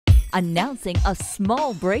announcing a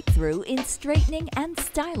small breakthrough in straightening and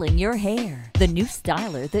styling your hair. The new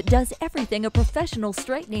styler that does everything a professional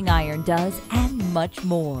straightening iron does and much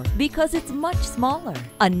more, because it's much smaller.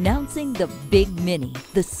 Announcing the Big Mini,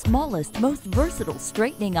 the smallest, most versatile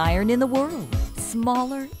straightening iron in the world.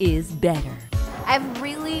 Smaller is better. I have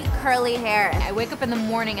really curly hair. I wake up in the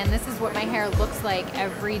morning and this is what my hair looks like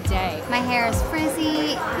every day. My hair is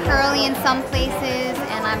frizzy, curly in some places,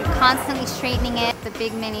 and I'm constantly straightening it. The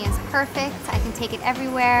Big Mini is perfect. I can take it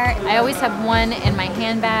everywhere. I always have one in my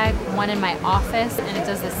handbag, one in my office, and it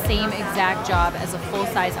does the same exact job as a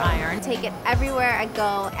full-size iron. I take it everywhere I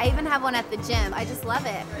go. I even have one at the gym. I just love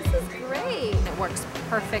it. This is great. It works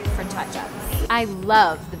perfect for touch-ups. I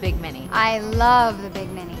love the Big Mini. I love the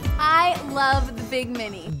Big Mini. I love the Big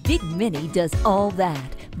Mini. Big Mini does all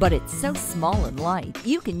that, but it's so small and light,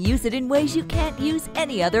 you can use it in ways you can't use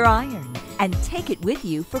any other iron. And take it with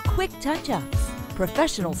you for quick touch-ups.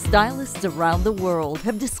 Professional stylists around the world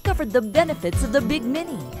have discovered the benefits of the Big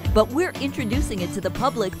Mini, but we're introducing it to the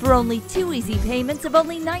public for only 2 easy payments of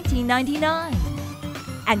only $19.99.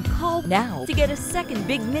 And call now to get a second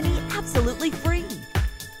Big Mini absolutely free.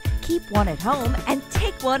 Keep one at home and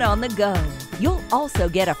take one on the go. You'll also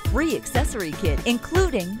get a free accessory kit,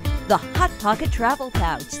 including the Hot Pocket travel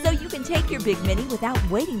pouch, so you can take your Big Mini without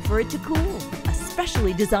waiting for it to cool. A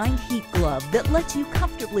specially designed heat glove that lets you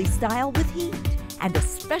comfortably style with heat. And a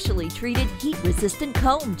specially treated heat-resistant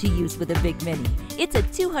comb to use with a Big Mini. It's a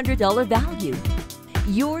 $200 value.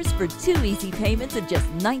 Yours for 2 easy payments of just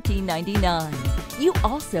 $19.99. You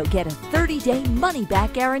also get a 30-day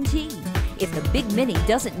money-back guarantee. If the Big Mini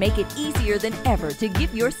doesn't make it easier than ever to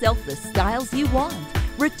give yourself the styles you want,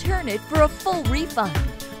 return it for a full refund.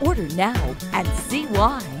 Order now and see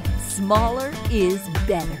why. Smaller is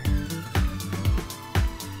better.